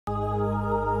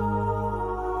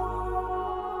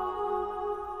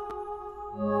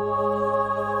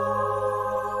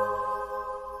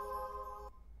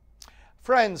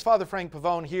Friends, Father Frank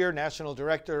Pavone here, National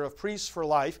Director of Priests for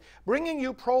Life, bringing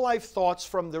you pro-life thoughts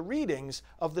from the readings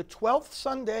of the 12th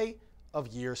Sunday of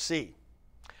Year C.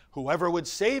 Whoever would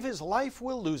save his life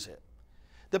will lose it.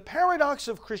 The paradox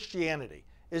of Christianity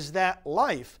is that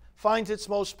life finds its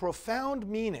most profound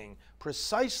meaning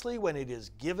precisely when it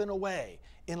is given away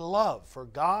in love for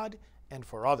God and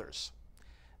for others.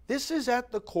 This is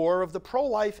at the core of the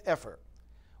pro-life effort.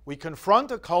 We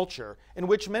confront a culture in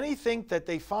which many think that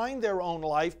they find their own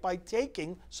life by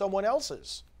taking someone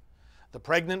else's. The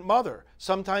pregnant mother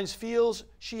sometimes feels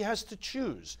she has to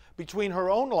choose between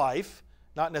her own life,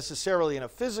 not necessarily in a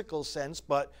physical sense,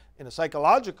 but in a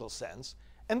psychological sense,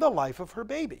 and the life of her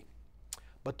baby.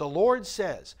 But the Lord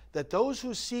says that those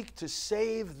who seek to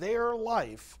save their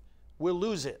life will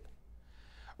lose it.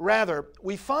 Rather,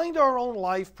 we find our own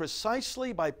life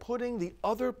precisely by putting the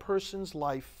other person's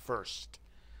life first.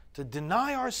 To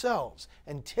deny ourselves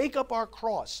and take up our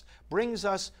cross brings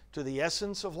us to the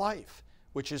essence of life,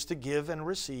 which is to give and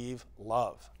receive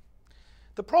love.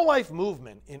 The pro-life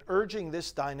movement, in urging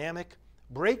this dynamic,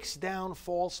 breaks down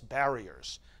false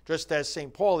barriers, just as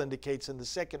St. Paul indicates in the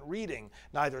second reading,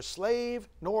 neither slave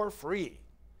nor free.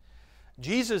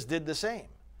 Jesus did the same,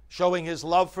 showing his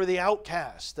love for the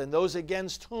outcast and those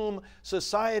against whom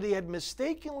society had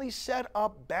mistakenly set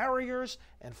up barriers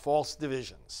and false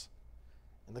divisions.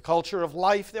 In the culture of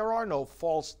life, there are no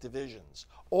false divisions.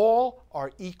 All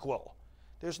are equal.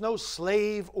 There's no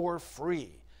slave or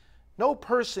free. No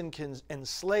person can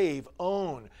enslave,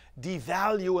 own,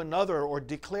 devalue another, or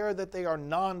declare that they are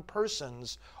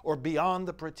non-persons or beyond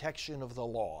the protection of the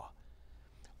law.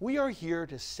 We are here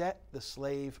to set the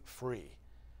slave free,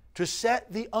 to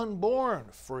set the unborn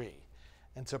free,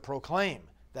 and to proclaim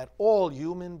that all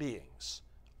human beings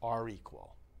are equal.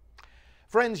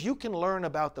 Friends, you can learn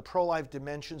about the pro-life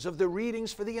dimensions of the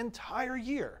readings for the entire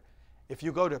year if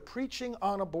you go to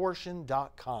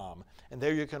preachingonabortion.com, and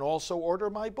there you can also order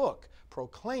my book,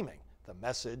 Proclaiming the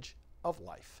Message of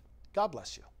Life. God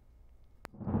bless you.